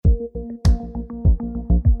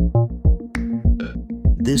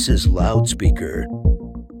This is Loudspeaker.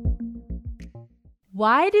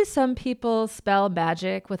 Why do some people spell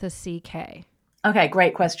magic with a CK? Okay,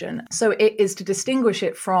 great question. So it is to distinguish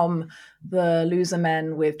it from the loser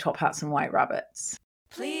men with top hats and white rabbits.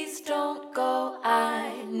 Please don't go,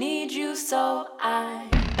 I need you so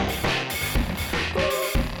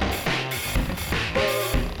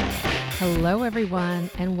Hello,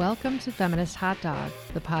 everyone, and welcome to Feminist Hot Dog,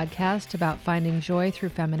 the podcast about finding joy through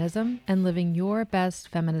feminism and living your best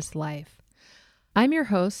feminist life. I'm your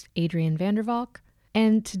host, Adrienne Vandervalk,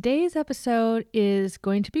 and today's episode is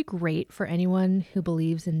going to be great for anyone who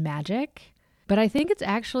believes in magic, but I think it's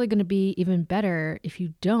actually going to be even better if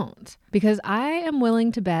you don't, because I am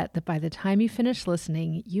willing to bet that by the time you finish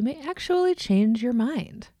listening, you may actually change your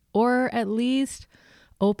mind, or at least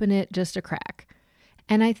open it just a crack.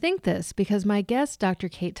 And I think this because my guest, Dr.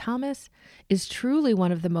 Kate Tomas, is truly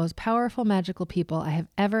one of the most powerful magical people I have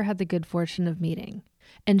ever had the good fortune of meeting.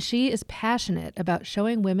 And she is passionate about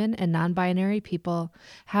showing women and non-binary people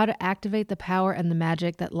how to activate the power and the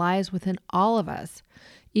magic that lies within all of us,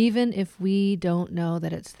 even if we don't know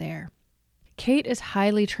that it's there. Kate is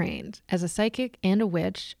highly trained as a psychic and a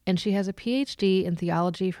witch, and she has a PhD in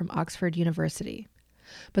theology from Oxford University.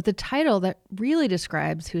 But the title that really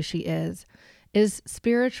describes who she is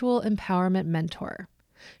Spiritual Empowerment Mentor.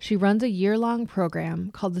 She runs a year-long program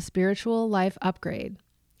called the Spiritual Life Upgrade.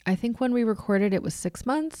 I think when we recorded it was 6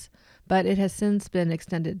 months, but it has since been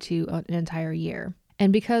extended to an entire year.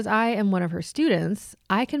 And because I am one of her students,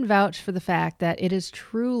 I can vouch for the fact that it is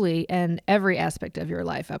truly an every aspect of your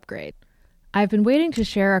life upgrade. I've been waiting to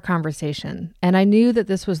share our conversation, and I knew that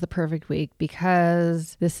this was the perfect week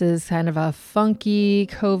because this is kind of a funky,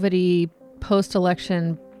 COVID-y,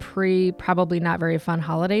 post-election, probably not very fun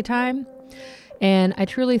holiday time. And I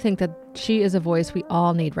truly think that she is a voice we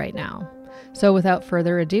all need right now. So without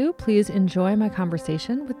further ado, please enjoy my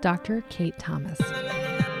conversation with Dr. Kate Tomas.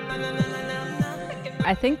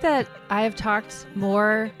 I think that I have talked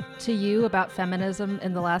more to you about feminism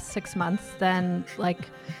in the last 6 months than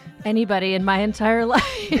anybody in my entire life.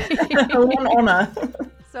 What an honor.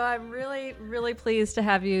 So I'm really, really pleased to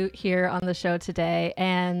have you here on the show today.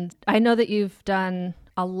 And I know that you've done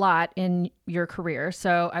a lot in your career,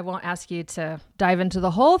 so I won't ask you to dive into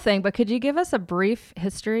the whole thing, but could you give us a brief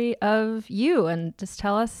history of you and just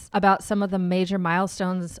tell us about some of the major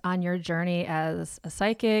milestones on your journey as a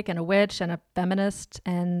psychic and a witch and a feminist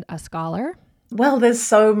and a scholar? Well, there's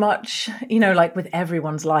so much, like with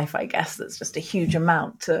everyone's life, I guess, that's just a huge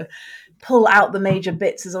amount. To pull out the major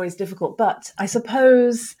bits is always difficult. But I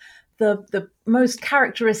suppose the most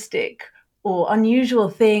characteristic or unusual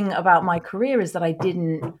thing about my career is that I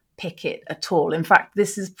didn't pick it at all. In fact,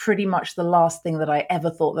 this is pretty much the last thing that I ever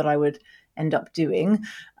thought that I would end up doing.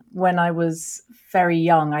 When I was very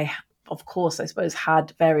young, I suppose,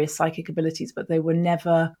 had various psychic abilities, but they were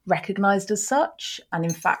never recognized as such. And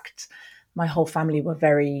in fact, my whole family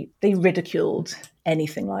they ridiculed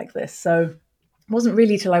anything like this. So it wasn't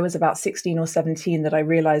really till I was about 16 or 17 that I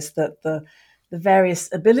realized that the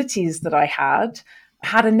various abilities that I had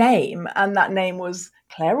a name, and that name was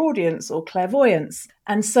clairaudience or clairvoyance.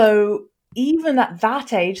 And so even at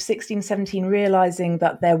that age, 16, 17, realizing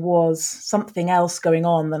that there was something else going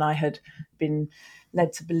on than I had been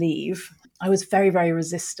led to believe, I was very, very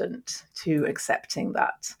resistant to accepting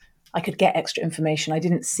that I could get extra information. I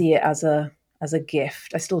didn't see it as a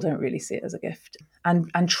gift. I still don't really see it as a gift, and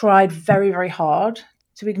tried very, very hard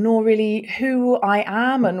to ignore really who I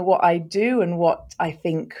am and what I do and what I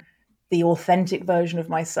think the authentic version of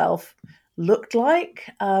myself looked like.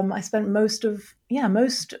 I spent most of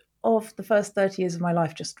the first 30 years of my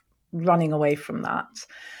life just running away from that.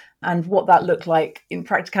 And what that looked like in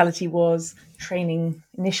practicality was training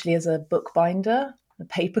initially as a bookbinder, a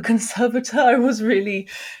paper conservator. I was really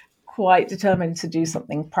quite determined to do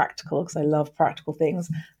something practical because I love practical things.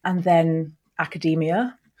 And then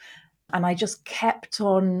academia. And I just kept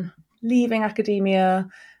on leaving academia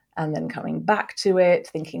and then coming back to it,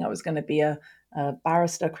 thinking I was going to be a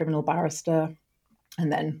barrister, criminal barrister,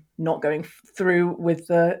 and then not going through with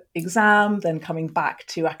the exam, then coming back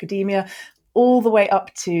to academia, all the way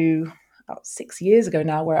up to about 6 years ago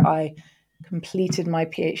now, where I completed my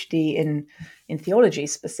PhD in theology,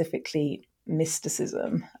 specifically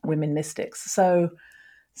mysticism, women mystics. So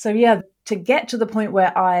yeah, to get to the point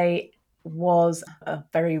where I was a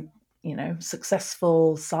very,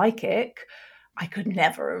 successful psychic, I could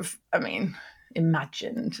never have,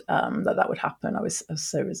 imagined that would happen. I was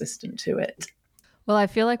so resistant to it. Well, I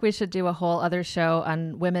feel like we should do a whole other show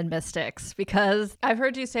on women mystics, because I've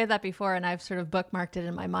heard you say that before and I've sort of bookmarked it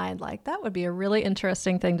in my mind. Like, that would be a really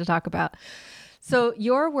interesting thing to talk about. So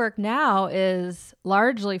your work now is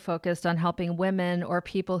largely focused on helping women or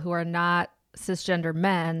people who are not cisgender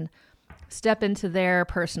men step into their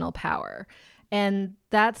personal power. And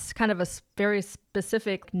that's kind of a very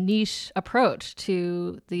specific niche approach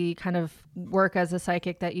to the kind of work as a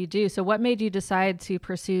psychic that you do. So what made you decide to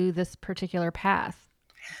pursue this particular path?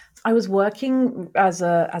 I was working as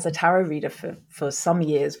a tarot reader for some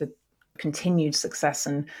years with continued success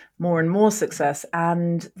and more success.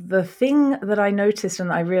 And the thing that I noticed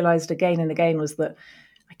and I realized again and again was that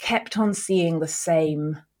I kept on seeing the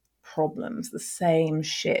same problems, the same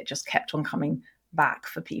shit just kept on coming back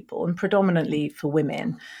for people, and predominantly for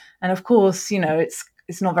women. And of course,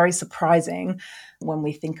 it's not very surprising when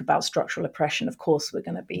we think about structural oppression. Of course,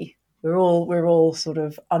 we're all sort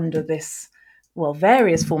of under this, well,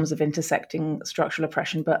 various forms of intersecting structural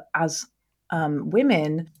oppression, but as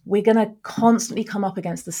women, we're going to constantly come up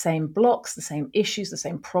against the same blocks, the same issues, the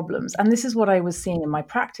same problems. And this is what I was seeing in my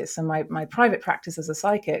practice. And my private practice as a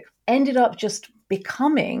psychic ended up just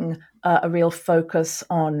becoming a real focus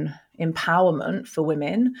on empowerment for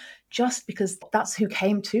women, just because that's who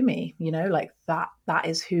came to me, like that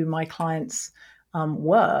is who my clients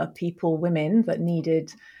were, women that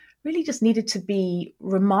needed to be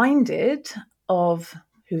reminded of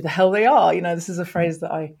who the hell they are. This is a phrase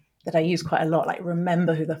that I use quite a lot, like,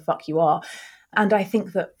 remember who the fuck you are. And I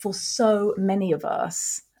think that for so many of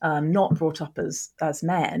us, not brought up as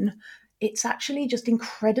men, it's actually just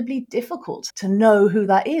incredibly difficult to know who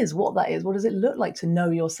that is, what does it look like to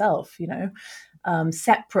know yourself,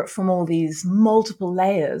 separate from all these multiple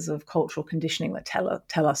layers of cultural conditioning that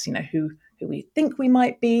tell us, who we think we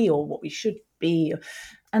might be or what we should be.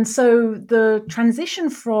 And so the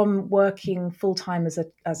transition from working full-time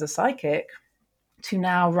as a psychic to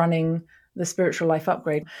now running the Spiritual Life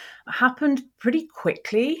Upgrade happened pretty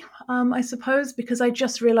quickly, I suppose, because I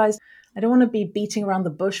just realized I don't want to be beating around the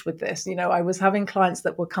bush with this. I was having clients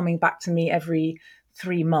that were coming back to me every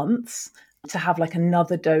 3 months to have like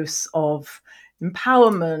another dose of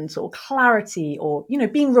empowerment or clarity or,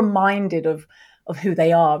 being reminded of who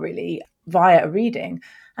they are really via a reading.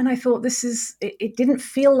 And I thought it didn't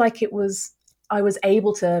feel like I was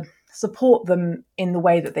able to support them in the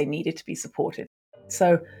way that they needed to be supported.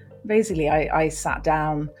 So basically, I sat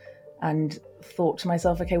down and thought to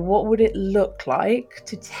myself, okay, what would it look like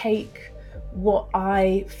to take what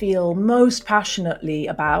I feel most passionately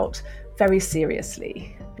about very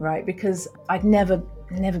seriously, right? Because I'd never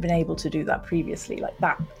been able to do that previously. Like,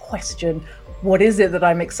 that question, what is it that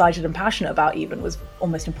I'm excited and passionate about, even, was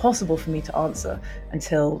almost impossible for me to answer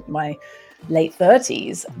until my late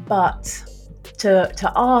 30s. But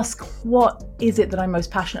to ask what is it that I'm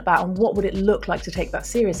most passionate about and what would it look like to take that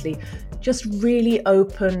seriously just really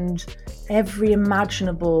opened every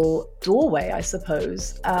imaginable doorway, I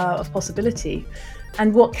suppose, of possibility.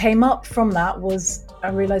 And what came up from that was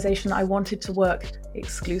a realization I wanted to work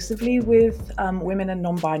exclusively with women and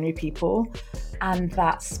non-binary people, and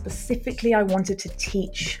that specifically I wanted to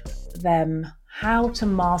teach them how to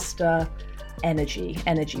master energy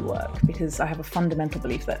work, because I have a fundamental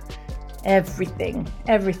belief that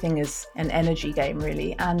everything is an energy game,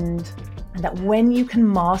 really, and that when you can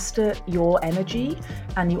master your energy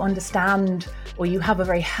and you understand, or you have a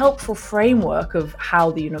very helpful framework of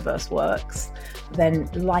how the universe works, then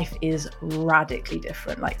life is radically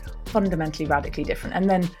different, like fundamentally radically different. And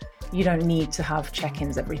then you don't need to have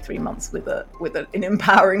check-ins every 3 months with an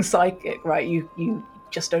empowering psychic, right? You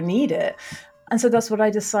just don't need it. And so that's what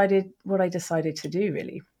I decided to do,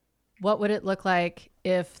 really. What would it look like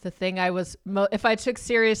if the thing if I took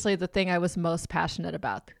seriously the thing I was most passionate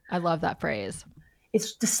about? I love that phrase.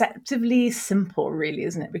 It's deceptively simple, really,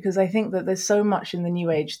 isn't it? Because I think that there's so much in the New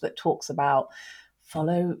Age that talks about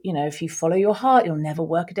if you follow your heart, you'll never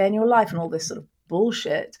work a day in your life and all this sort of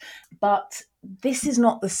bullshit. But this is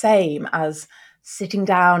not the same as sitting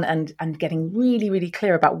down and getting really, really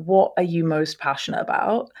clear about what are you most passionate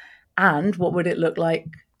about and what would it look like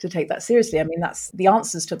to take that seriously. I mean, that's the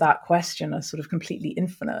answers to that question are sort of completely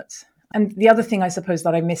infinite. And the other thing, I suppose,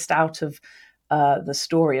 that I missed out of the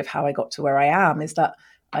story of how I got to where I am is that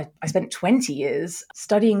I spent 20 years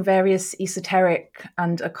studying various esoteric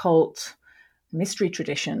and occult mystery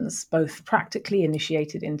traditions, both practically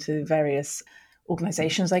initiated into various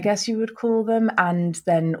organizations, I guess you would call them, and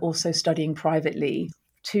then also studying privately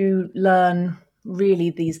to learn really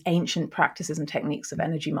these ancient practices and techniques of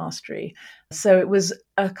energy mastery. So it was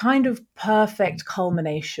a kind of perfect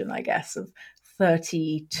culmination, I guess, of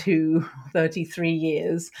 32, 33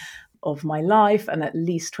 years of my life, and at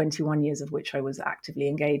least 21 years of which I was actively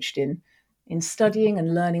engaged in in studying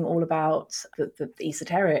and learning all about the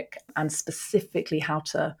esoteric, and specifically how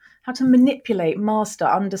to manipulate, master,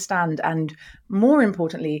 understand, and more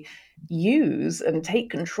importantly, use and take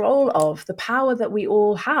control of the power that we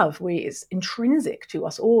all have. It's intrinsic to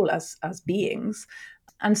us all as beings.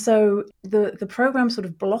 And so the program sort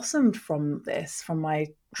of blossomed from this, from my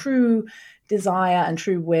true desire and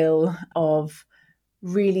true will of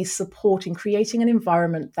really supporting, creating an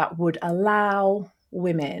environment that would allow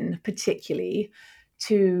women particularly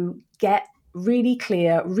to get really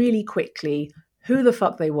clear, really quickly, who the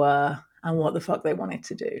fuck they were and what the fuck they wanted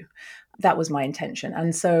to do. That was my intention.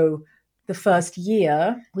 And so the first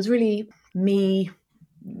year was really me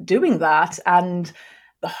doing that and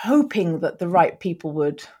hoping that the right people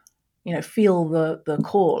would, feel the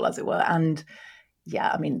call, as it were. And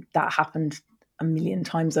yeah, I mean, that happened a million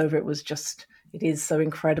times over. It is so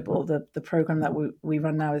incredible. The program that we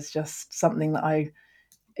run now is just something that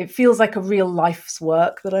it feels like a real life's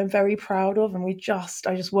work that I'm very proud of. And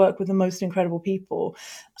I just work with the most incredible people.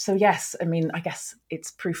 So yes, I mean, I guess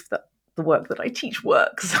it's proof that the work that I teach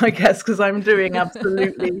works, I guess, because I'm doing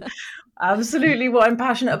absolutely what I'm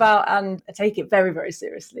passionate about, and I take it very, very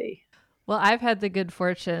seriously. Well, I've had the good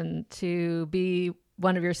fortune to be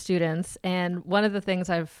one of your students. And one of the things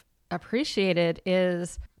I've appreciated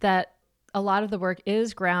is that a lot of the work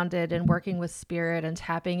is grounded in working with spirit and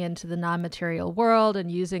tapping into the non-material world and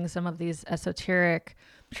using some of these esoteric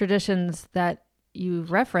traditions that you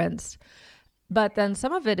referenced. But then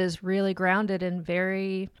some of it is really grounded in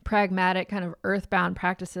very pragmatic kind of earthbound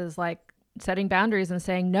practices, like setting boundaries and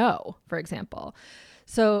saying no, for example.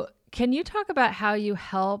 So can you talk about how you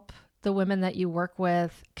help the women that you work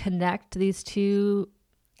with connect these two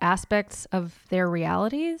aspects of their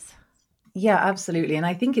realities? Yeah, absolutely. And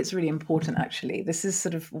I think it's really important, actually. This is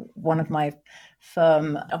sort of one of my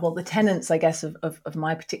the tenets, I guess, of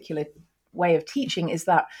my particular way of teaching is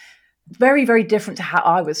that very, very different to how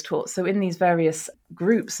I was taught. So in these various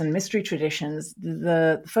groups and mystery traditions,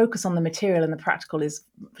 the focus on the material and the practical is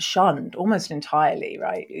shunned almost entirely,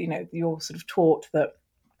 right? You're sort of taught that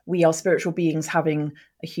we are spiritual beings having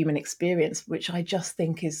a human experience, which I just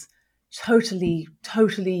think is totally,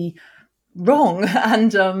 totally wrong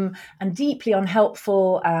and deeply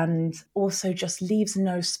unhelpful, and also just leaves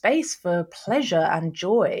no space for pleasure and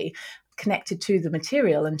joy connected to the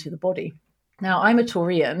material and to the body. Now, I'm a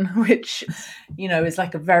Taurian, which, is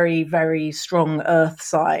like a very, very strong earth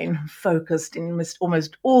sign, focused in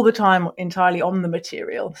almost all the time entirely on the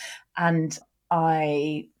material. And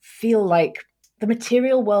I feel like the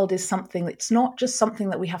material world is something that's not just something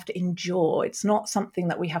that we have to endure. It's not something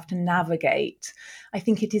that we have to navigate. I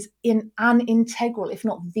think it is an integral, if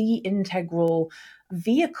not the integral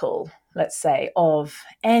vehicle, let's say, of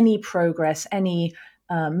any progress, any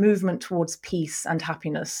movement towards peace and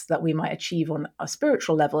happiness that we might achieve on a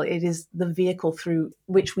spiritual level. It is the vehicle through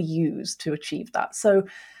which we use to achieve that. So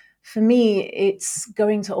for me, it's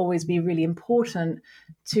going to always be really important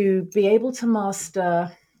to be able to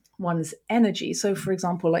master one's energy. So for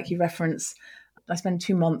example, like you reference, I spend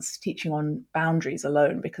 2 months teaching on boundaries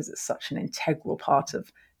alone because it's such an integral part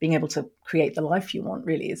of being able to create the life you want,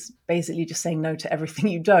 really, is basically just saying no to everything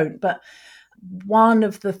you don't. But one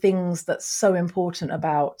of the things that's so important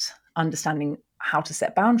about understanding how to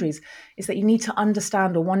set boundaries is that you need to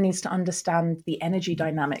understand, or one needs to understand, the energy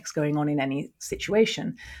dynamics going on in any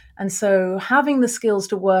situation. And so having the skills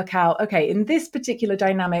to work out, okay, in this particular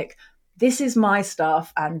dynamic, this is my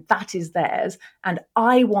stuff and that is theirs, and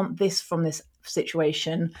I want this from this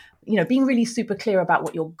situation, being really super clear about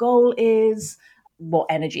what your goal is, what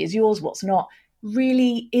energy is yours, what's not,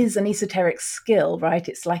 really is an esoteric skill, right?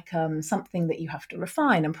 It's like something that you have to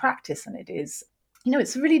refine and practice. And it is,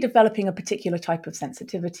 it's really developing a particular type of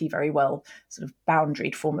sensitivity, very well sort of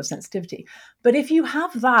boundaried form of sensitivity. But if you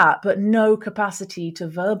have that, but no capacity to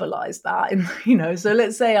verbalize that, so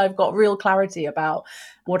let's say I've got real clarity about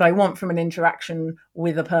what I want from an interaction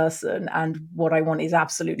with a person, and what I want is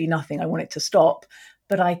absolutely nothing. I want it to stop,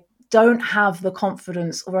 but I don't have the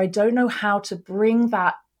confidence, or I don't know how to bring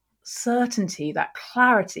that certainty, that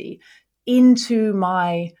clarity into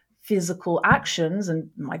my physical actions and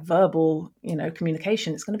my verbal,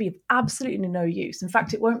 communication. It's going to be of absolutely no use. In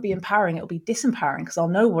fact, it won't be empowering. It'll be disempowering, because I'll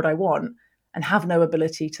know what I want and have no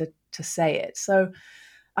ability to say it. So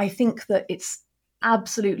I think that it's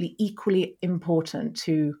absolutely equally important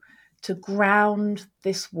to ground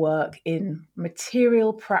this work in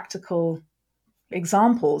material, practical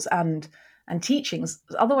examples and teachings.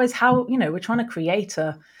 Otherwise, how, we're trying to create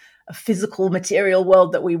a physical material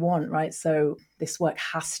world that we want, right? So this work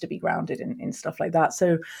has to be grounded in stuff like that.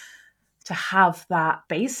 So to have that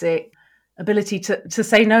basic ability to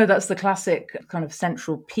say no. That's the classic kind of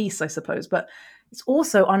central piece, I suppose. But it's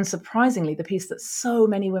also, unsurprisingly, the piece that so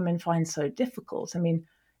many women find so difficult. I mean,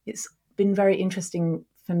 it's been very interesting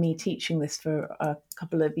for me teaching this for a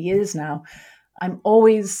couple of years now. I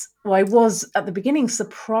was at the beginning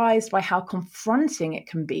surprised by how confronting it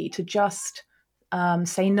can be to just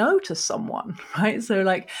say no to someone, right? So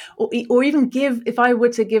like, or even if I were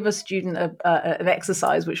to give a student an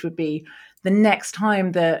exercise, which would be the next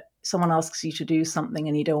time that someone asks you to do something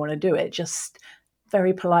and you don't want to do it, just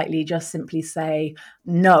very politely, just simply say,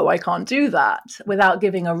 no, I can't do that, without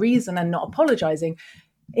giving a reason and not apologizing.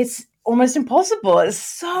 It's almost impossible. It's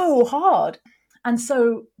so hard. And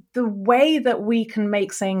so the way that we can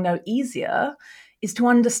make saying no easier is to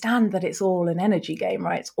understand that it's all an energy game,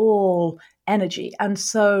 right? It's all energy. And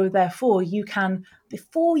so therefore you can,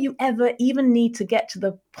 before you ever even need to get to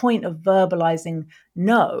the point of verbalizing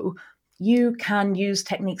no, you can use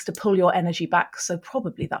techniques to pull your energy back. So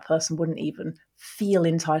probably that person wouldn't even feel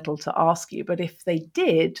entitled to ask you. But if they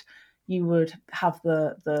did, you would have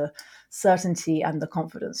the certainty and the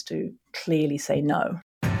confidence to clearly say no.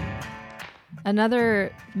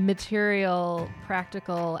 Another material,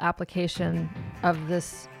 practical application of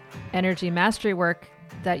this energy mastery work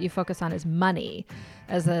that you focus on is money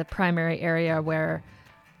as a primary area where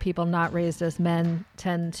people not raised as men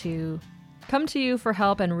tend to come to you for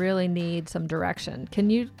help and really need some direction. Can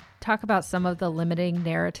you talk about some of the limiting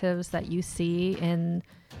narratives that you see in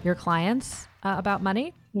your clients about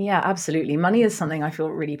money? Yeah, absolutely. Money is something I feel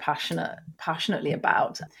really passionately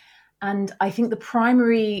about. And I think the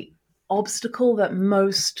primary obstacle that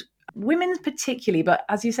most women particularly, but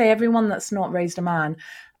as you say, everyone that's not raised a man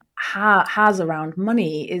has around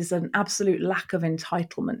money is an absolute lack of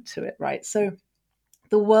entitlement to it, right? So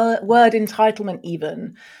the word entitlement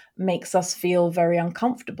even makes us feel very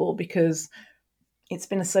uncomfortable because it's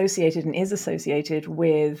been associated and is associated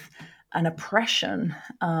with an oppression.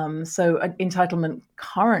 So entitlement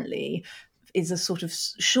currently is a sort of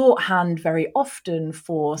shorthand very often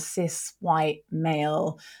for cis white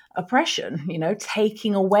male oppression,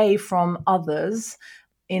 taking away from others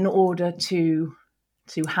in order to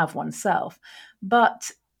have oneself.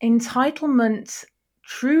 But entitlement,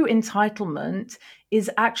 true entitlement,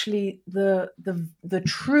 is actually the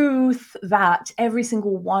truth that every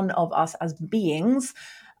single one of us as beings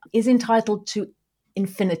is entitled to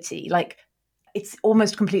infinity. Like, it's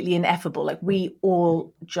almost completely ineffable. Like, we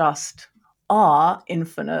all just are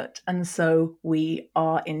infinite, and so we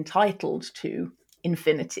are entitled to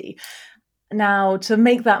infinity. Now, to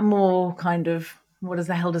make that more kind of, what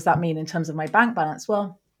the hell does that mean in terms of my bank balance?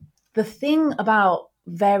 Well, the thing about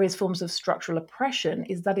various forms of structural oppression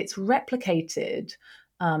is that it's replicated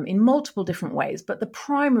in multiple different ways. But the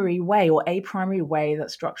primary way, or a primary way,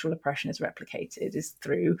 that structural oppression is replicated is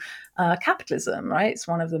through capitalism, right? It's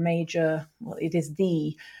one of the major, well, it is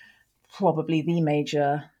probably the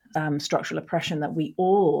major structural oppression that we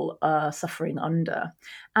all are suffering under.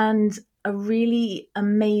 And a really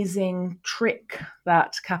amazing trick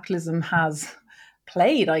that capitalism has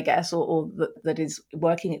played, I guess, or that is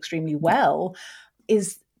working extremely well,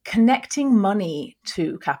 is connecting money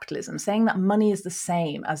to capitalism, saying that money is the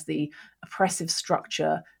same as the oppressive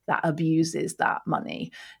structure that abuses that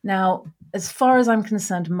money. Now, as far as I'm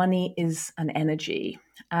concerned, money is an energy,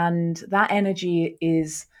 and that energy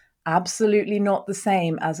is absolutely not the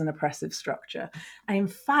same as an oppressive structure. And in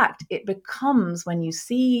fact, it becomes, when you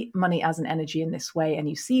see money as an energy in this way and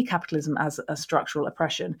you see capitalism as a structural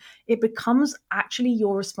oppression, it becomes actually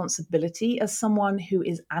your responsibility as someone who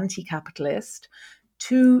is anti-capitalist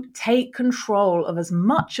to take control of as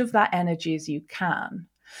much of that energy as you can.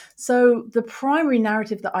 So the primary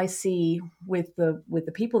narrative that I see with the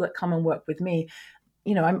people that come and work with me,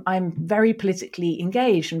 I'm very politically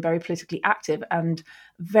engaged and very politically active and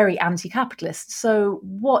very anti-capitalist. So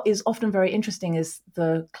what is often very interesting is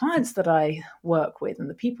the clients that I work with and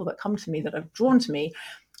the people that come to me, that are drawn to me,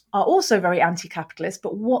 are also very anti-capitalist.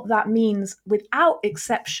 But what that means, without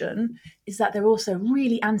exception, is that they're also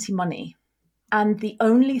really anti-money. And the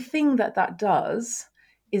only thing that does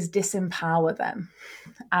is disempower them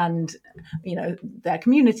and, their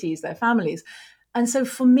communities, their families. And so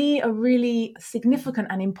for me, a really significant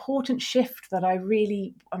and important shift that I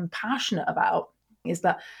really am passionate about is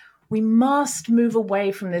that we must move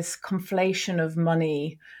away from this conflation of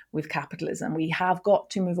money with capitalism. We have got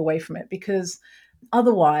to move away from it, because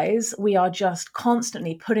otherwise we are just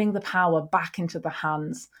constantly putting the power back into the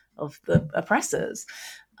hands of the oppressors.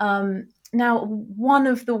 Now, one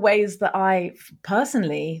of the ways that I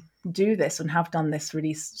personally do this and have done this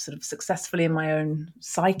really sort of successfully in my own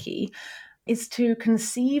psyche is to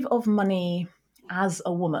conceive of money as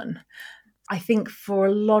a woman. I think for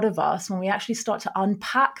a lot of us, when we actually start to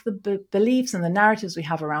unpack the beliefs and the narratives we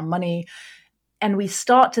have around money, and we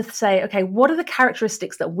start to say, okay, what are the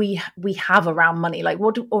characteristics that we have around money? Like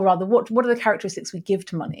what are the characteristics we give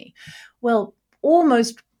to money? Well,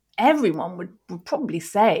 almost everyone would probably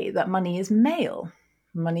say that money is male.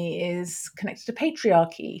 Money is connected to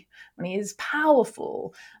patriarchy. Money is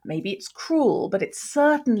powerful. Maybe it's cruel, but it's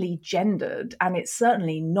certainly gendered, and it's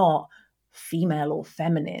certainly not female or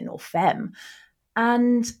feminine or femme.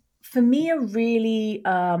 And for me, a really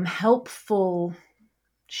helpful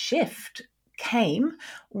shift came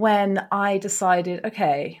when I decided,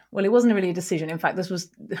 okay, well, it wasn't really a decision. In fact, this was,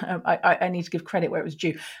 I need to give credit where it was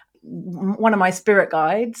due. One of my spirit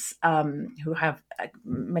guides, who have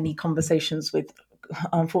many conversations with,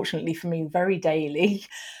 unfortunately for me, very daily,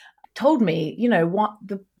 told me, what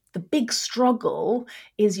the big struggle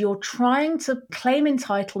is you're trying to claim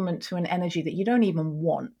entitlement to an energy that you don't even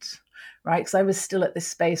want, right? Because I was still at this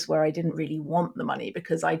space where I didn't really want the money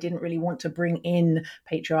because I didn't really want to bring in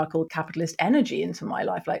patriarchal capitalist energy into my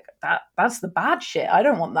life. Like that's the bad shit. I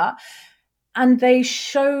don't want that. And they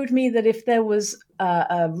showed me that if there was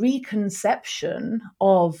a reconception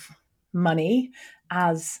of money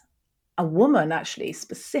as a woman, actually,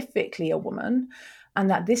 specifically a woman, and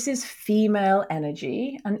that this is female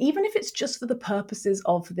energy. And even if it's just for the purposes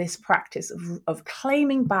of this practice of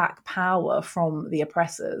claiming back power from the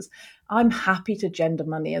oppressors, I'm happy to gender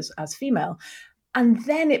money as female. And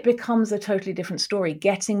then it becomes a totally different story.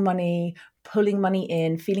 Getting money, pulling money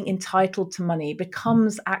in, feeling entitled to money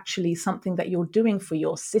becomes actually something that you're doing for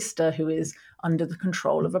your sister who is under the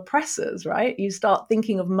control of oppressors, right? You start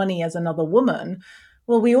thinking of money as another woman.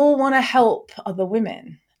 Well, we all want to help other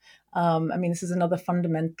women. This is another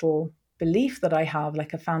fundamental belief that I have,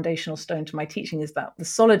 like a foundational stone to my teaching, is that the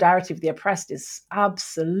solidarity of the oppressed is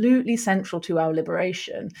absolutely central to our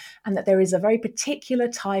liberation, and that there is a very particular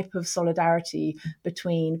type of solidarity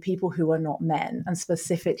between people who are not men, and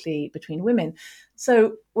specifically between women.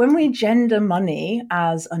 So when we gender money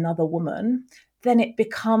as another woman, then it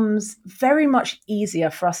becomes very much easier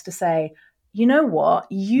for us to say, you know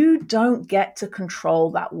what? You don't get to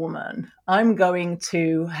control that woman. I'm going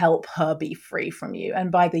to help her be free from you.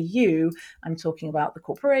 And by the you, I'm talking about the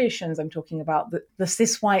corporations. I'm talking about the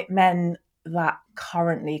cis white men that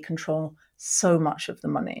currently control so much of the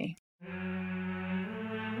money.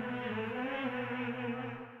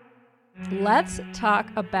 Let's talk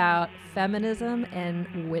about feminism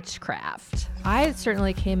and witchcraft. I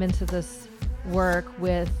certainly came into this work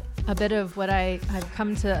with a bit of what I've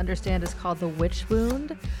come to understand is called the witch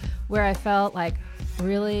wound, where I felt like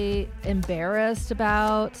really embarrassed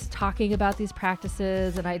about talking about these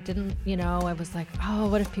practices. And I didn't, I was like, oh,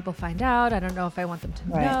 what if people find out? I don't know if I want them to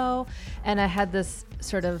know. And I had this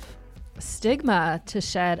sort of stigma to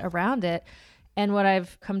shed around it. And what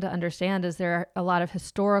I've come to understand is there are a lot of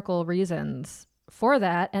historical reasons for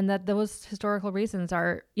that, and that those historical reasons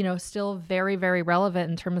are, still very, very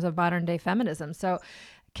relevant in terms of modern day feminism. So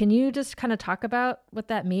can you just kind of talk about what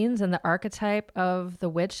that means and the archetype of the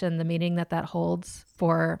witch and the meaning that holds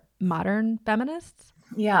for modern feminists?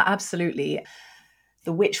 Yeah, absolutely.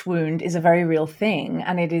 The witch wound is a very real thing,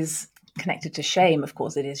 and it is connected to shame. Of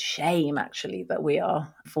course, it is shame, actually, that we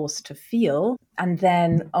are forced to feel. And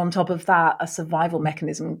then on top of that, a survival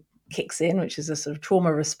mechanism kicks in, which is a sort of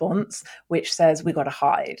trauma response, which says we got to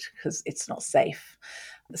hide because it's not safe.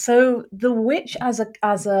 So the witch as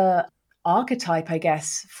a archetype, I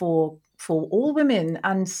guess, for all women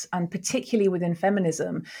and particularly within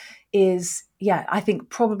feminism is, I think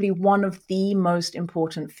probably one of the most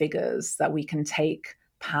important figures that we can take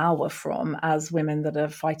power from as women that are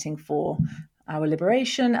fighting for our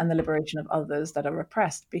liberation and the liberation of others that are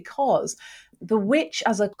oppressed, because the witch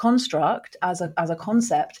as a construct, as a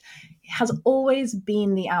concept, has always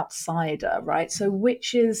been the outsider, right? So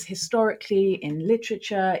witches historically in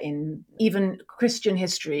literature, in even Christian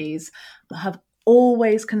histories, have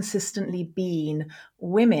always consistently been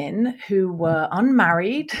women who were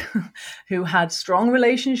unmarried, who had strong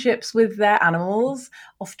relationships with their animals.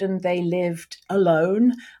 Often they lived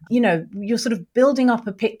alone. You're sort of building up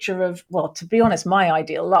a picture of, well, to be honest, my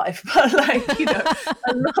ideal life, but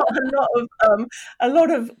a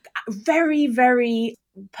lot of very, very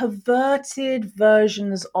perverted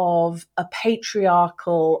versions of a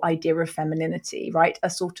patriarchal idea of femininity, right? A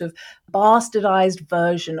sort of bastardized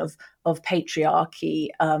version of patriarchy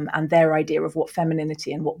and their idea of what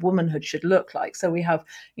femininity and what womanhood should look like. So we have,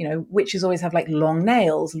 witches always have like long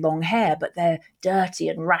nails, long hair, but they're dirty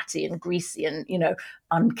and ratty and greasy and,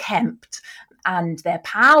 unkempt. and they're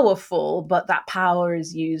powerful, but that power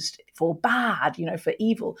is used for bad, for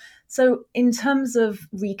evil. So in terms of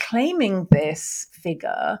reclaiming this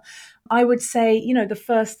figure, I would say, the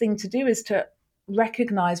first thing to do is to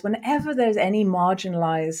recognize whenever there's any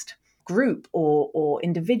marginalized group or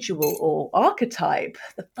individual or archetype,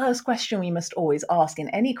 the first question we must always ask in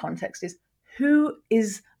any context is, who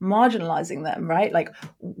is marginalizing them, right? Like,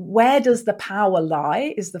 where does the power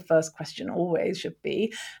lie is the first question, always should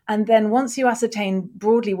be. And then once you ascertain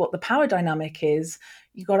broadly what the power dynamic is,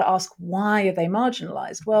 you got to ask, why are they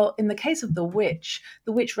marginalized? Well, in the case of the witch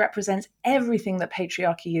represents everything that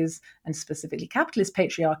patriarchy is, and specifically capitalist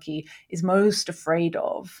patriarchy, is most afraid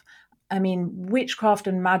of. I mean, witchcraft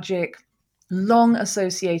and magic, long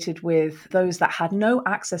associated with those that had no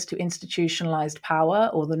access to institutionalized power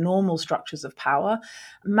or the normal structures of power.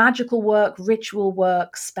 Magical work, ritual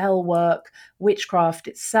work, spell work, witchcraft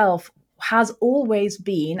itself has always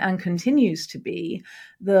been and continues to be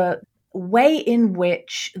the way in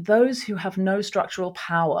which those who have no structural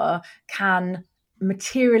power can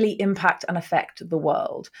materially impact and affect the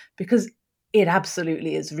world, because it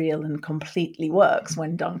absolutely is real and completely works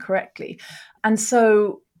when done correctly. And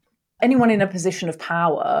so anyone in a position of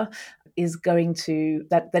power is going to,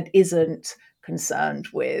 that isn't concerned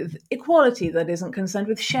with equality, that isn't concerned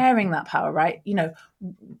with sharing that power, right?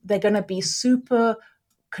 They're going to be super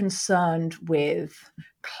concerned with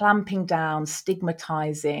clamping down,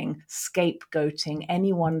 stigmatizing, scapegoating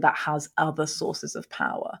anyone that has other sources of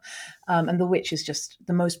power. And the witch is just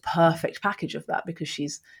the most perfect package of that, because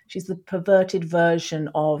she's the perverted version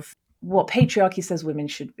of what patriarchy says women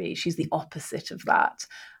should be. She's the opposite of that.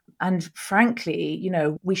 And frankly,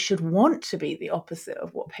 we should want to be the opposite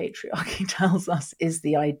of what patriarchy tells us is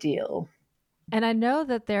the ideal. And I know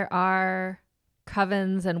that there are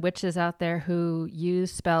covens and witches out there who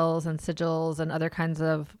use spells and sigils and other kinds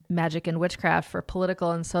of magic and witchcraft for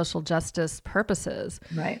political and social justice purposes.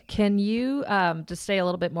 Right. Can you just say a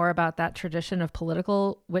little bit more about that tradition of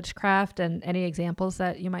political witchcraft and any examples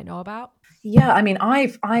that you might know about? Yeah, I mean,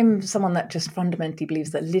 I'm someone that just fundamentally believes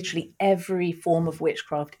that literally every form of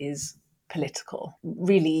witchcraft is political,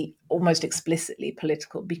 really almost explicitly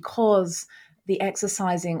political, because the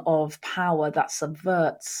exercising of power that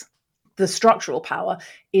subverts the structural power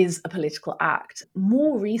is a political act.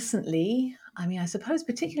 More recently, I mean, I suppose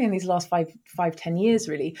particularly in these last 10 years,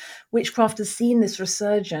 really, witchcraft has seen this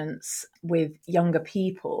resurgence with younger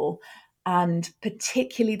people, and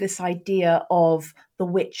particularly this idea of the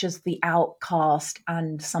witch as the outcast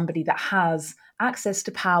and somebody that has access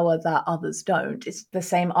to power that others don't. It's the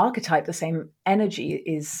same archetype, the same energy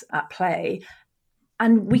is at play.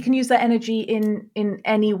 And we can use that energy in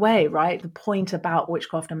any way, right? The point about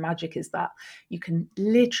witchcraft and magic is that you can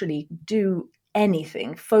literally do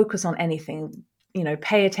anything, focus on anything,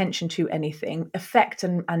 pay attention to anything, affect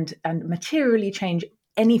and materially change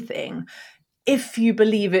anything if you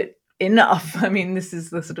believe it enough. I mean, this is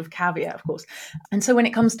the sort of caveat, of course. And so when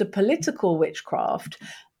it comes to political witchcraft,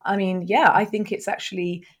 I mean, yeah, I think it's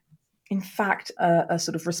actually, in fact, a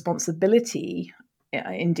sort of responsibility,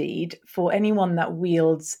 indeed, for anyone that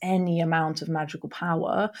wields any amount of magical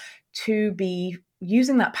power to be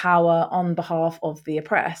using that power on behalf of the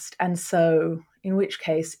oppressed. And so, in which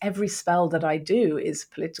case, every spell that I do is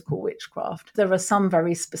political witchcraft. There are some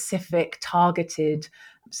very specific, targeted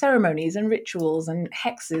ceremonies and rituals and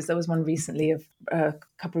hexes. There was one recently of a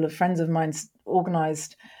couple of friends of mine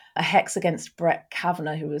organized a hex against Brett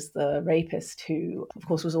Kavanaugh, who was the rapist, who, of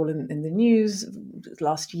course, was all in the news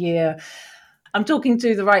last year. I'm talking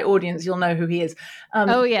to the right audience. You'll know who he is.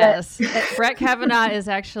 Oh, yes. Brett Kavanaugh is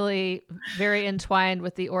actually very entwined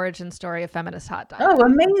with the origin story of feminist hot dog. Oh,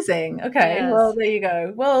 amazing. Okay. Yes. Well, there you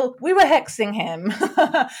go. Well, we were hexing him.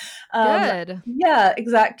 Good. Yeah,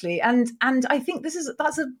 exactly. And I think that's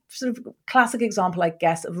a sort of classic example, I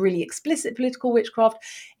guess, of really explicit political witchcraft.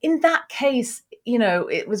 In that case,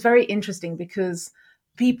 it was very interesting because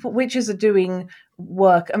witches are doing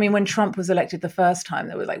work. I mean, when Trump was elected the first time,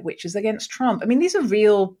 there were like witches against Trump. I mean, these are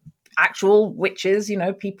real, actual witches,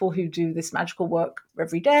 people who do this magical work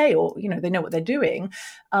every day, or, they know what they're doing.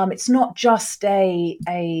 It's not just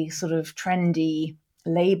a sort of trendy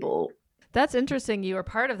label. That's interesting. You were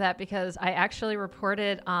part of that, because I actually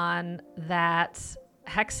reported on that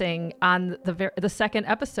hexing on the second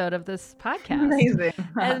episode of this podcast. Amazing.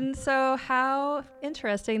 And so how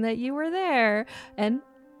interesting that you were there, and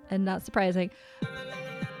not surprising.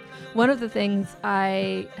 One of the things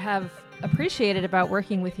I have appreciated about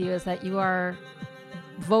working with you is that you are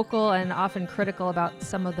vocal and often critical about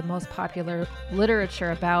some of the most popular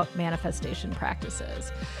literature about manifestation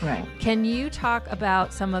practices. Right. Can you talk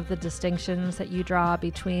about some of the distinctions that you draw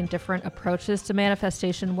between different approaches to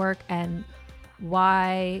manifestation work and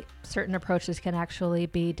why certain approaches can actually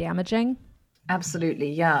be damaging?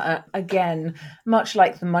 Absolutely. Yeah. Again, much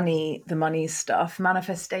like the money stuff,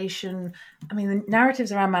 manifestation, I mean, the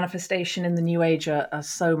narratives around manifestation in the New Age are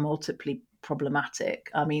so multiply problematic.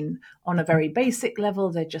 I mean, on a very basic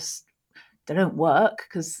level, they don't work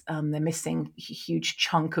because they're missing a huge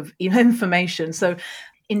chunk of information. So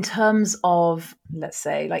in terms of, let's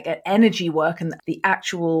say, like energy work and the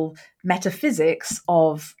actual metaphysics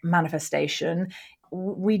of manifestation,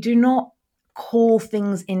 we do not call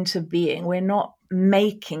things into being. We're not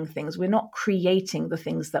making things. We're not creating the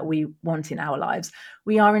things that we want in our lives.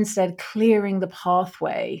 We are instead clearing the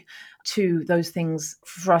pathway to those things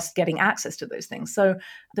for us getting access to those things. So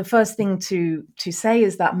the first thing to say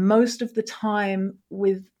is that most of the time,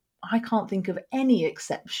 I can't think of any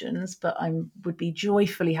exceptions, but I would be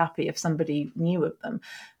joyfully happy if somebody knew of them.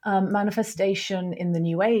 Manifestation in the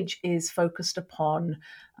New Age is focused upon,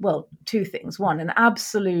 well, two things. One, an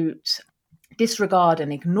absolute disregard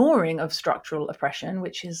and ignoring of structural oppression,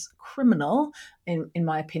 which is criminal, in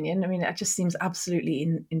my opinion. I mean, it just seems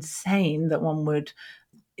absolutely insane that one would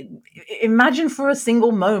imagine for a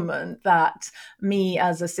single moment that me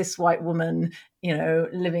as a cis white woman,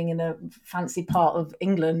 living in a fancy part of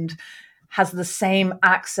England, has the same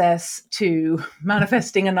access to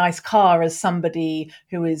manifesting a nice car as somebody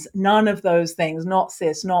who is none of those things, not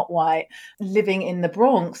cis, not white, living in the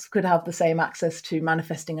Bronx could have the same access to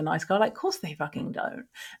manifesting a nice car. Like, of course they fucking don't.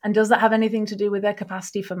 And does that have anything to do with their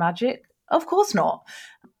capacity for magic? Of course not.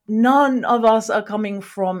 None of us are coming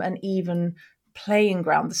from an even playing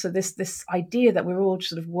ground. So this idea that we're all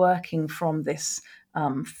sort of working from this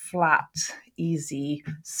flat, easy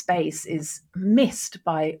space is missed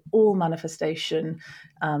by all manifestation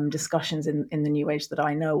discussions in the New Age that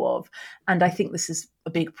I know of. And I think this is a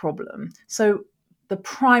big problem. So the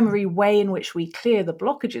primary way in which we clear the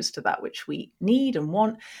blockages to that which we need and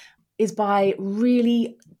want is by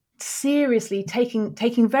really seriously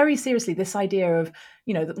taking very seriously this idea of,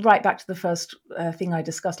 right back to the first thing I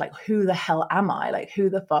discussed, like, who the hell am I? Like, who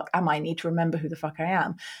the fuck am I? I need to remember who the fuck I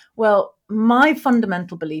am. Well, my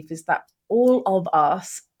fundamental belief is that all of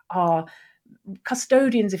us are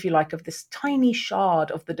custodians, if you like, of this tiny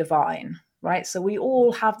shard of the divine, right? So we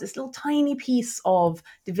all have this little tiny piece of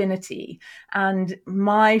divinity, and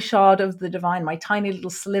my shard of the divine, my tiny little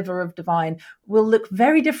sliver of divine, will look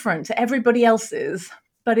very different to everybody else's.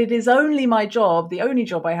 But it is only my job, the only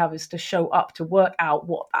job I have is to show up, to work out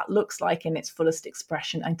what that looks like in its fullest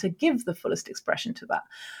expression and to give the fullest expression to that.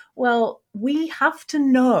 Well, we have to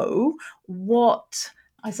know what,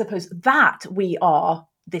 I suppose, that we are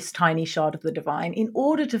this tiny shard of the divine in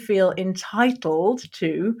order to feel entitled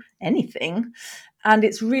to anything. And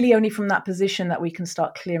it's really only from that position that we can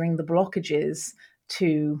start clearing the blockages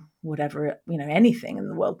to whatever, anything in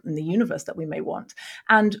the world, in the universe that we may want.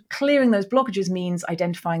 And clearing those blockages means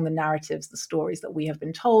identifying the narratives, the stories that we have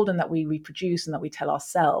been told and that we reproduce and that we tell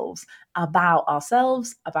ourselves, about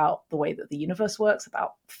the way that the universe works,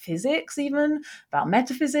 about physics even, about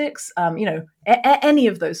metaphysics, any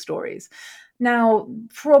of those stories. Now,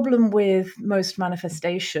 problem with most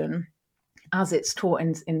manifestation, as it's taught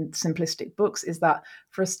in simplistic books, is that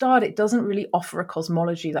for a start, it doesn't really offer a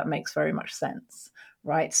cosmology that makes very much sense,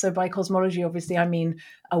 right? So by cosmology, obviously, I mean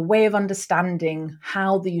a way of understanding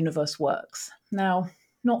how the universe works. Now,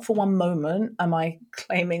 not for one moment am I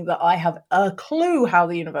claiming that I have a clue how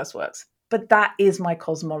the universe works, but that is my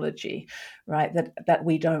cosmology, right? That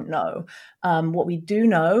we don't know. What we do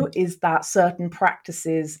know is that certain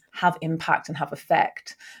practices have impact and have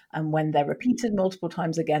effect. And when they're repeated multiple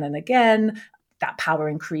times again and again, that power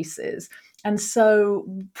increases. And so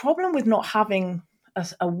problem with not having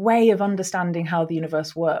a way of understanding how the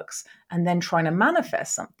universe works and then trying to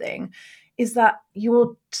manifest something is that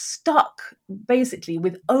you're stuck basically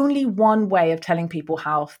with only one way of telling people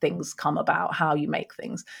how things come about, how you make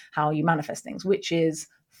things, how you manifest things, which is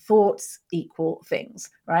thoughts equal things,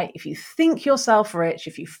 right? If you think yourself rich,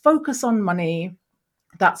 if you focus on money,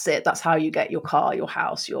 that's it. That's how you get your car, your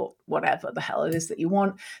house, your whatever the hell it is that you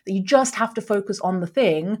want. That you just have to focus on the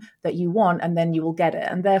thing that you want and then you will get it.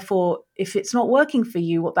 And therefore, if it's not working for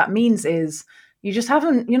you, what that means is you're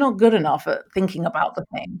not good enough at thinking about the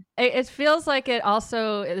thing. It feels like it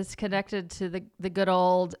also is connected to the good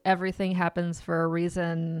old everything happens for a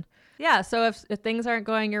reason. Yeah. So if things aren't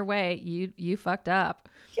going your way, you fucked up.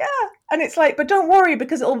 Yeah. And it's like, but don't worry,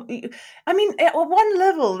 because I mean, at one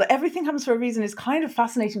level, that everything happens for a reason is kind of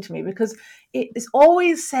fascinating to me, because it is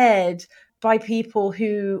always said by people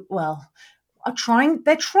who, well,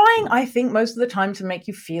 they're trying, I think, most of the time to make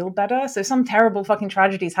you feel better. So some terrible fucking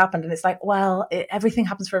tragedies happened and it's like, well, everything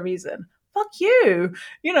happens for a reason. Fuck you.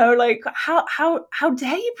 Like how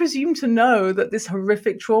dare you presume to know that this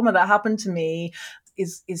horrific trauma that happened to me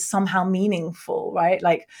is somehow meaningful, right?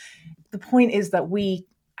 Like, the point is that we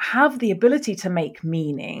have the ability to make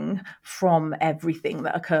meaning from everything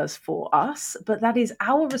that occurs for us, but that is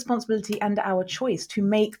our responsibility and our choice to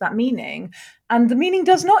make that meaning. And the meaning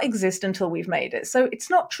does not exist until we've made it. So it's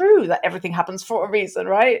not true that everything happens for a reason,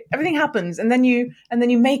 right? Everything happens, and then you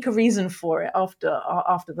make a reason for it after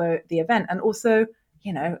the event. And also,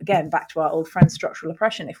 again, back to our old friend structural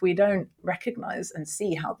oppression. If we don't recognize and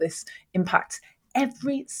see how this impacts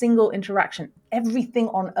every single interaction, everything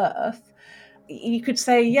on Earth, you could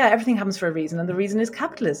say, yeah, everything happens for a reason, and the reason is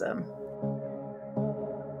capitalism.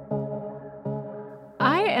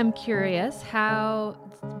 I am curious how,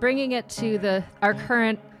 bringing it to our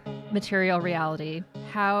current material reality,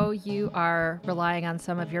 how you are relying on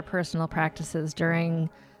some of your personal practices during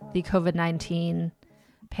the COVID-19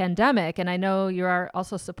 pandemic. And I know you are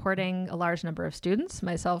also supporting a large number of students,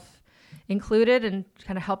 myself included, and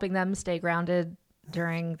kind of helping them stay grounded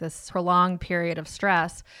during this prolonged period of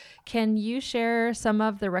stress. Can you share some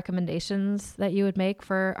of the recommendations that you would make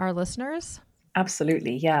for our listeners?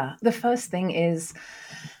 Absolutely, yeah. The first thing is,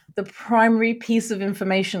 the primary piece of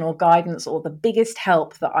information or guidance, or the biggest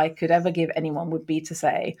help that I could ever give anyone, would be to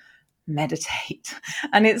say, meditate.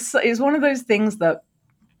 And it's one of those things that,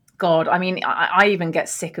 God, I mean, I even get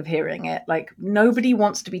sick of hearing it. Like, nobody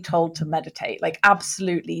wants to be told to meditate. Like,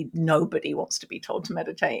 absolutely nobody wants to be told to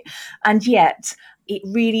meditate. And yet, it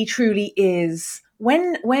really, truly is.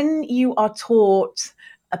 When you are taught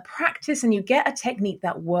a practice and you get a technique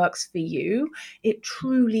that works for you, it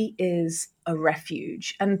truly is a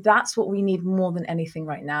refuge. And that's what we need more than anything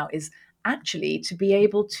right now, is actually to be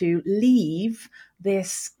able to leave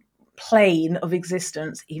this plane of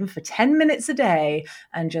existence, even for 10 minutes a day,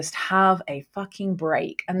 and just have a fucking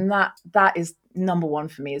break. And that is number one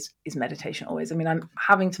for me, is meditation always. I mean, I'm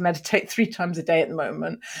having to meditate 3 times a day at the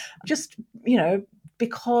moment, just,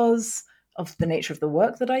 because of the nature of the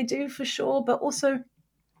work that I do, for sure, but also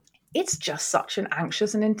it's just such an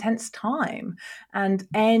anxious and intense time. And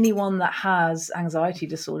anyone that has anxiety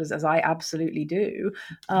disorders, as I absolutely do,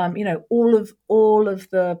 all of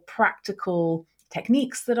the practical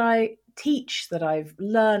techniques that I teach, that I've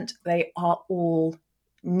learned, they are all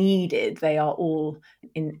needed. They are all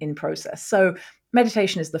in process. So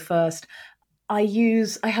meditation is the first. I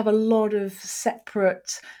have a lot of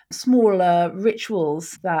separate, smaller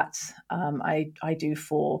rituals that I do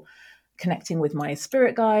for connecting with my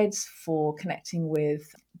spirit guides, for connecting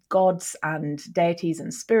with gods and deities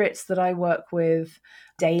and spirits that I work with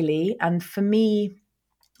daily. And for me,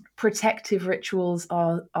 protective rituals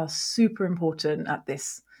are super important at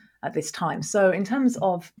this time. So in terms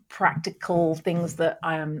of practical things that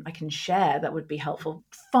I can share that would be helpful,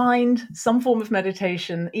 find some form of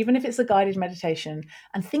meditation, even if it's a guided meditation,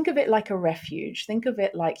 and think of it like a refuge. Think of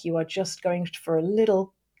it like you are just going for a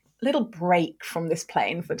little break from this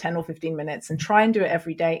plane for 10 or 15 minutes, and try and do it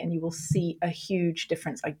every day, and you will see a huge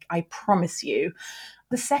difference. I promise you.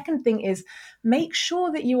 The second thing is, make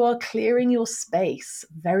sure that you are clearing your space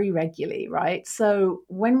very regularly, right? So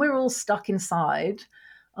when we're all stuck inside,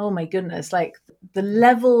 oh my goodness, like the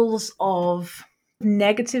levels of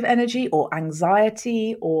negative energy or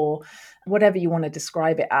anxiety or whatever you want to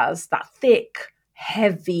describe it as, that thick,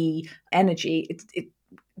 heavy energy, it's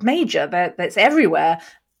major, that's everywhere.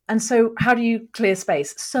 And so how do you clear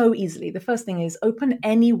space? So easily. The first thing is open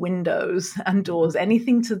any windows and doors,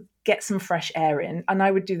 anything to get some fresh air in. And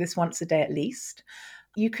I would do this once a day at least.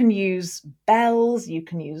 You can use bells, you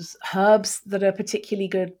can use herbs that are particularly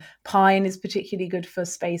good. Pine is particularly good for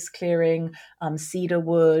space clearing, cedar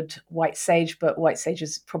wood, white sage, but white sage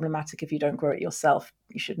is problematic if you don't grow it yourself.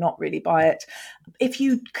 You should not really buy it. If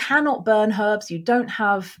you cannot burn herbs, you don't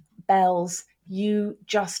have bells, you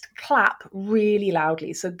just clap really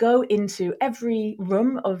loudly. So go into every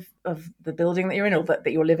room of the building that you're in, or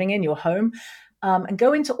that you're living in, your home, and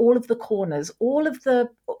go into all of the corners, all of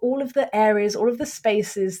the areas, all of the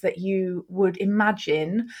spaces that you would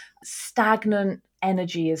imagine stagnant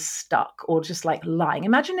energy is stuck or just like lying.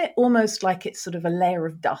 Imagine it almost like it's sort of a layer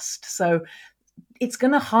of dust. So it's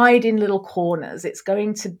going to hide in little corners. It's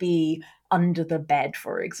going to be under the bed,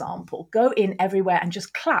 for example. Go in everywhere and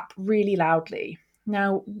just clap really loudly.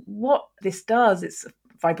 Now, what this does, it's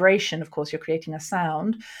vibration, of course, you're creating a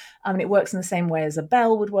sound. And it works in the same way as a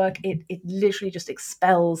bell would work. It literally just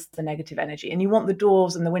expels the negative energy. And you want the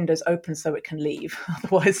doors and the windows open so it can leave.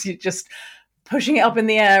 Otherwise, you're just pushing it up in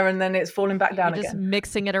the air and then it's falling back down You're just again.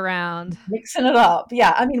 mixing it around. Mixing it up.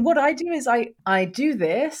 Yeah. I mean, what I do is I do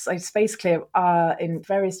this, I space clear in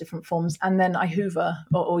various different forms, and then I hoover,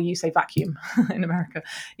 or you say vacuum in America.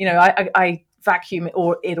 I vacuum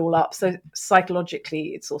it all up. So psychologically,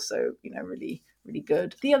 it's also, really, really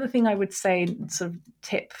good. The other thing I would say, sort of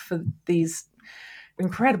tip for these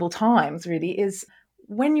incredible times really, is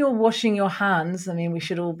when you're washing your hands, I mean, we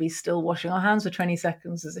should all be still washing our hands for 20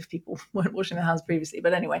 seconds as if people weren't washing their hands previously.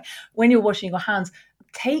 But anyway, when you're washing your hands,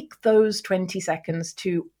 take those 20 seconds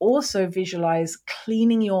to also visualize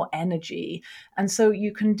cleaning your energy. And so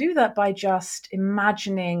you can do that by just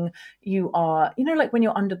imagining you are, like when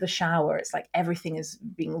you're under the shower, it's like everything is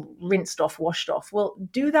being rinsed off, washed off. Well,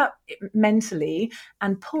 do that mentally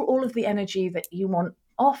and pull all of the energy that you want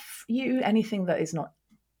off you, anything that is not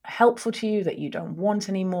helpful to you, that you don't want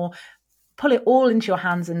anymore. Pull it all into your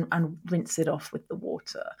hands and rinse it off with the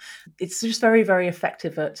water. It's just very, very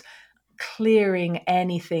effective at clearing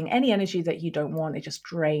anything, any energy that you don't want. It just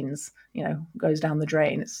drains, goes down the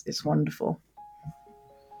drain. It's wonderful.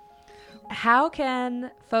 How can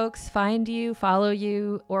folks find you, follow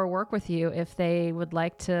you, or work with you if they would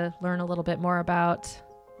like to learn a little bit more about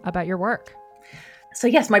your work? So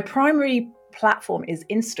yes, my primary platform is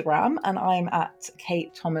Instagram, and I'm at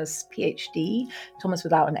Kate Tomas PhD, Thomas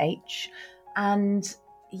without an H. And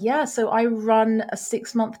yeah, so I run a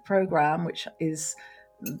 6-month program, which is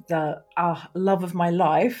the love of my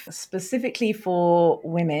life, specifically for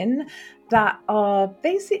women that are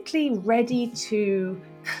basically ready to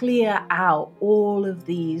clear out all of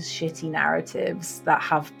these shitty narratives that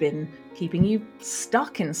have been keeping you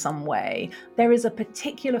stuck in some way. There is a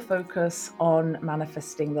particular focus on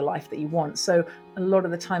manifesting the life that you want. So a lot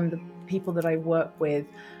of the time, the people that I work with,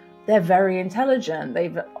 they're very intelligent.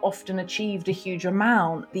 They've often achieved a huge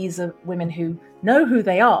amount. These are women who know who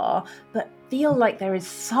they are, but feel like there is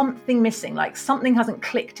something missing, like something hasn't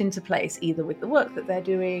clicked into place, either with the work that they're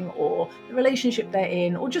doing or the relationship they're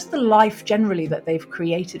in, or just the life generally that they've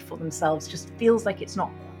created for themselves just feels like it's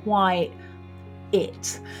not quite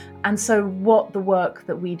it. And so what the work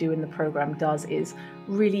that we do in the program does is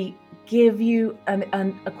really give you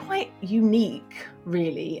a quite unique,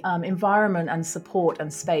 really, environment and support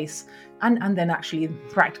and space, and then actually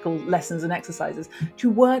practical lessons and exercises to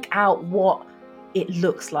work out what it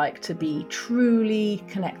looks like to be truly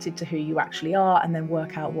connected to who you actually are, and then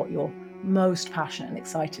work out what you're most passionate and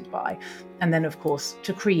excited by. And then, of course,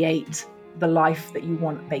 to create the life that you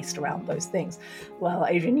want based around those things. Well,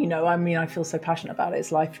 Adrian, I feel so passionate about it.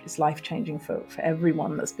 It's life-changing for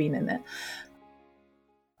everyone that's been in it.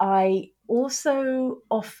 I also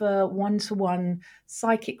offer one-to-one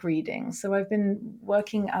psychic readings. So I've been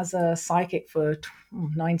working as a psychic for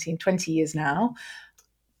 20 years now.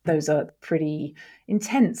 Those are pretty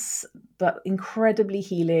intense, but incredibly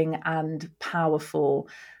healing and powerful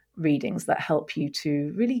readings that help you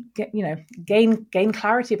to really get, gain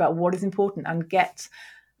clarity about what is important and get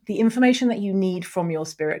the information that you need from your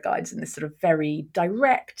spirit guides in this sort of very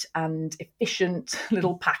direct and efficient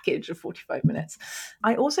little package of 45 minutes.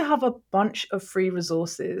 I also have a bunch of free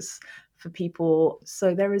resources for people.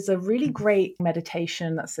 So there is a really great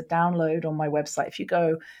meditation that's a download on my website. If you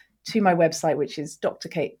go to my website, which is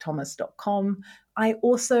drkatetomas.com, I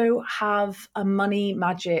also have a money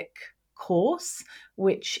magic course,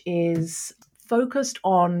 which is focused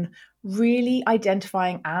on really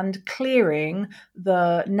identifying and clearing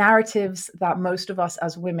the narratives that most of us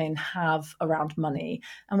as women have around money.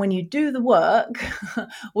 And when you do the work,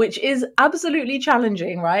 which is absolutely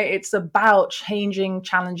challenging, right? It's about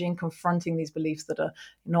challenging, confronting these beliefs that are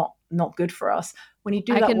not good for us. When you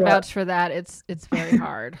do that I can work, vouch for that. It's very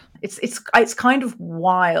hard. It's kind of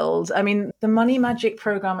wild. I mean, the Money Magic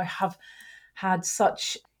program, I have had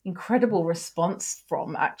such incredible response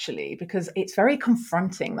from, actually, because it's very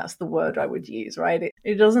confronting. That's the word I would use, right?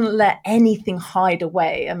 It doesn't let anything hide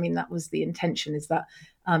away. I mean, that was the intention, is that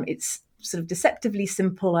it's sort of deceptively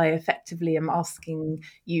simple. I effectively am asking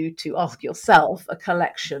you to ask yourself a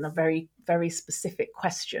collection of very, very specific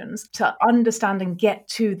questions to understand and get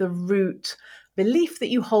to the root belief that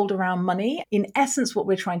you hold around money. In essence, what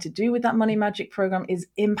we're trying to do with that Money Magic program is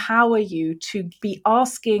empower you to be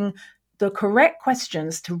asking the correct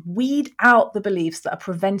questions to weed out the beliefs that are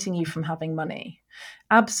preventing you from having money,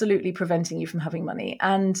 absolutely preventing you from having money.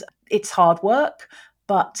 And it's hard work,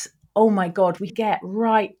 but oh my God, we get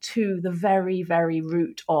right to the very, very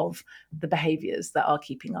root of the behaviors that are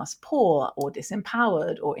keeping us poor or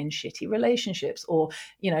disempowered or in shitty relationships or,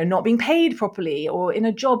 not being paid properly or in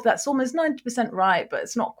a job that's almost 90% right, but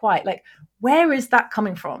it's not quite. Like, where is that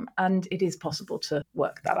coming from? And it is possible to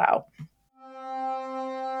work that out.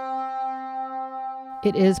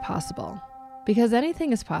 It is possible, because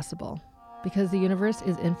anything is possible, because the universe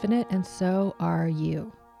is infinite and so are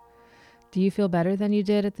you. Do you feel better than you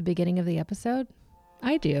did at the beginning of the episode?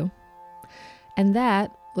 I do. And that,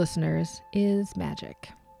 listeners, is magic.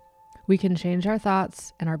 We can change our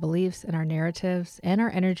thoughts and our beliefs and our narratives and our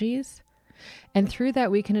energies. And through that,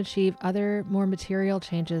 we can achieve other more material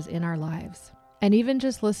changes in our lives. And even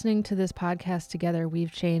just listening to this podcast together,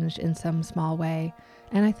 we've changed in some small way.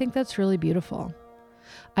 And I think that's really beautiful.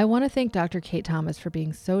 I want to thank Dr. Kate Tomas for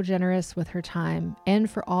being so generous with her time and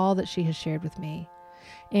for all that she has shared with me,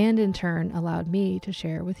 and in turn allowed me to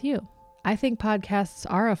share with you. I think podcasts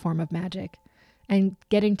are a form of magic, and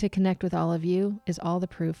getting to connect with all of you is all the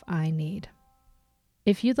proof I need.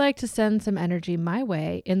 If you'd like to send some energy my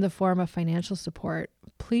way in the form of financial support,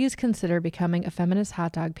 please consider becoming a Feminist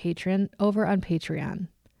Hot Dog patron over on Patreon.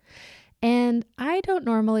 And I don't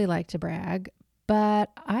normally like to brag, but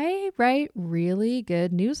I write really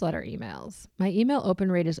good newsletter emails. My email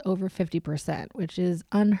open rate is over 50%, which is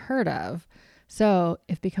unheard of. So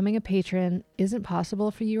if becoming a patron isn't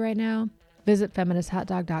possible for you right now, visit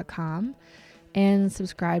feministhotdog.com and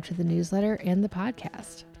subscribe to the newsletter and the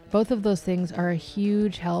podcast. Both of those things are a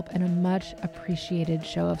huge help and a much appreciated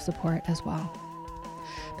show of support as well.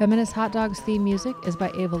 Feminist Hot Dog's theme music is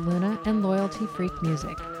by Ava Luna and Loyalty Freak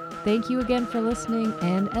Music. Thank you again for listening,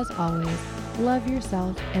 and as always, love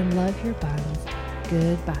yourself and love your buns.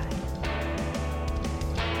 Goodbye.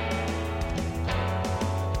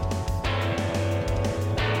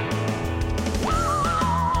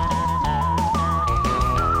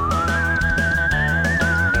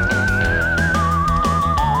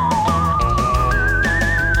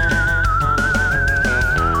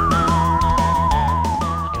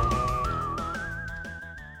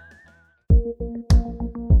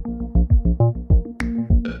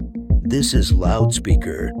 This is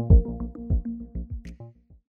Loudspeaker.